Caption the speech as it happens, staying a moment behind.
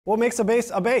What makes a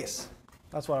base a base?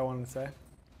 That's what I wanted to say.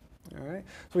 All right.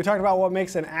 So we talked about what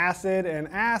makes an acid an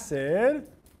acid.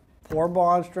 Poor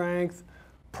bond strength,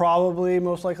 probably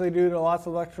most likely due to lots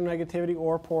of electronegativity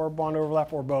or poor bond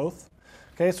overlap or both.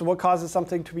 Okay, so what causes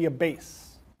something to be a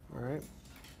base? All right.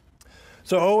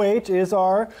 So OH is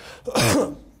our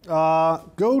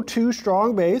go-to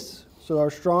strong base. So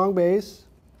our strong base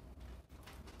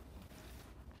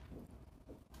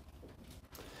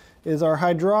is our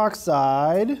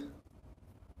hydroxide.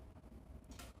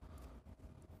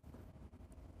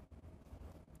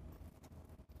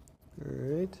 All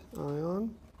right,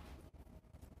 ion.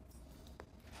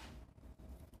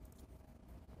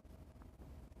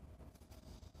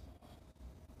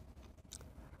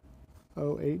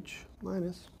 OH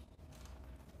minus.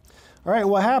 All right,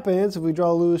 what happens if we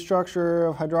draw a Lewis structure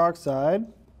of hydroxide?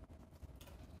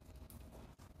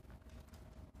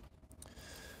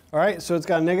 All right, so it's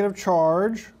got a negative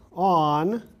charge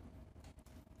on,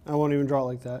 I won't even draw it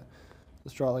like that.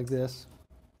 Let's draw it like this.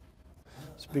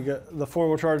 So because the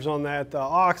formal charge is on that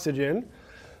oxygen.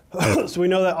 So we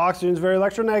know that oxygen is very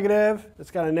electronegative.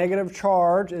 It's got a negative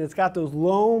charge, and it's got those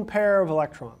lone pair of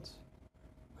electrons.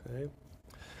 Okay.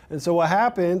 And so what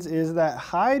happens is that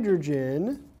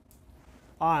hydrogen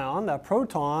ion, that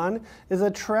proton, is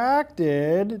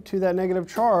attracted to that negative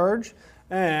charge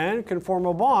and can form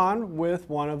a bond with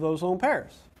one of those lone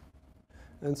pairs.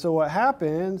 And so what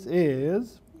happens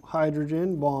is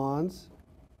hydrogen bonds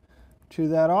to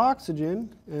that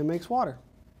oxygen and makes water.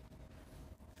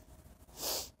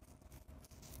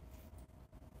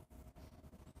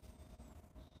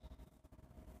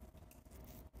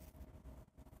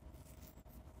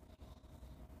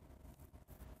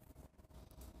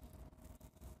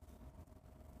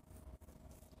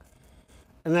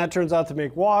 And that turns out to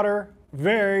make water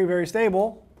very, very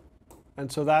stable. And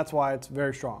so that's why it's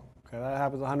very strong. Okay, that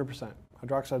happens 100%.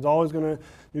 Hydroxide is always going to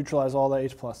neutralize all the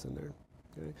H plus in there.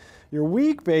 Okay. Your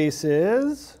weak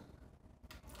bases,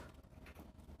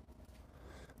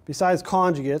 besides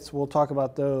conjugates, we'll talk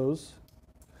about those,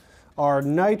 are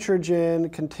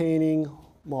nitrogen-containing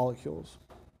molecules.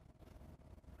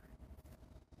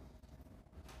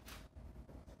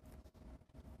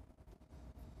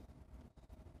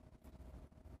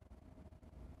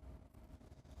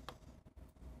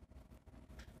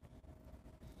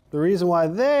 The reason why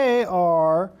they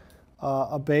are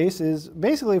a base is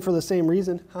basically for the same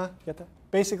reason. Huh? Get that?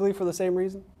 Basically for the same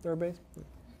reason they're a base.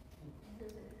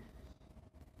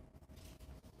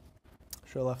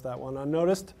 Should have left that one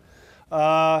unnoticed.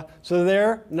 So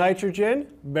there, nitrogen,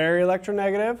 very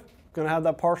electronegative. Going to have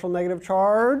that partial negative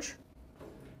charge.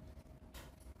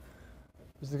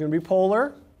 This is going to be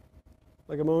polar,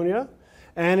 like ammonia.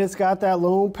 And it's got that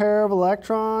lone pair of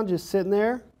electrons just sitting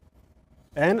there.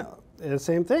 And the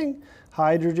same thing,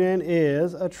 hydrogen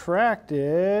is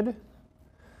attracted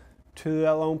to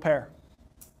that lone pair.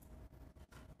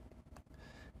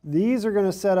 These are going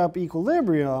to set up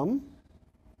equilibrium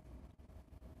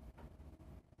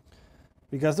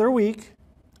because they're weak,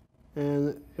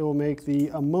 and it will make the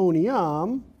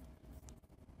ammonium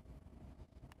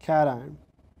cation.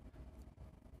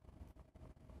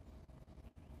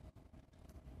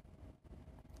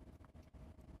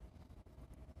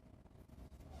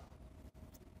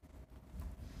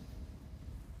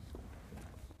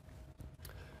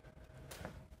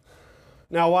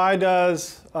 Now, why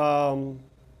does the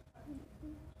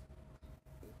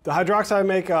hydroxide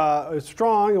make is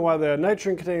strong and why the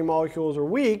nitrogen-containing molecules are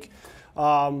weak?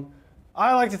 I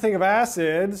like to think of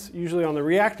acids, usually on the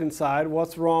reactant side,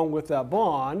 what's wrong with that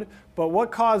bond. But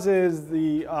what causes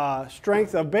the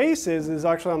strength of bases is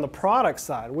actually on the product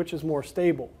side, which is more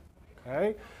stable.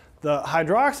 Okay? The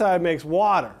hydroxide makes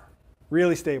water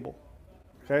really stable.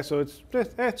 Okay, so it's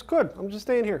good. I'm just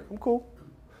staying here. I'm cool.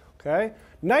 Okay?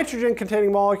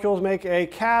 Nitrogen-containing molecules make a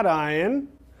cation,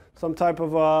 some type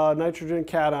of nitrogen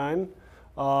cation,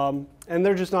 and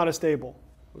they're just not as stable.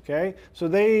 Okay? So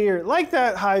they like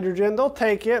that hydrogen, they'll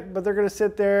take it, but they're going to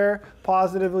sit there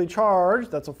positively charged.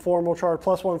 That's a formal charge,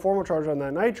 +1 formal charge on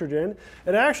that nitrogen.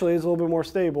 It actually is a little bit more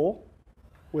stable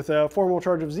with a formal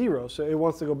charge of 0, so it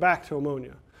wants to go back to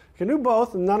ammonia. You can do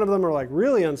both, and none of them are like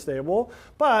really unstable,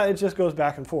 but it just goes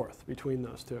back and forth between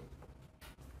those two.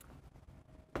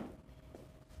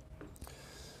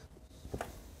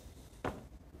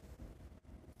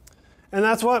 And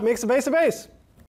that's what makes a base a base.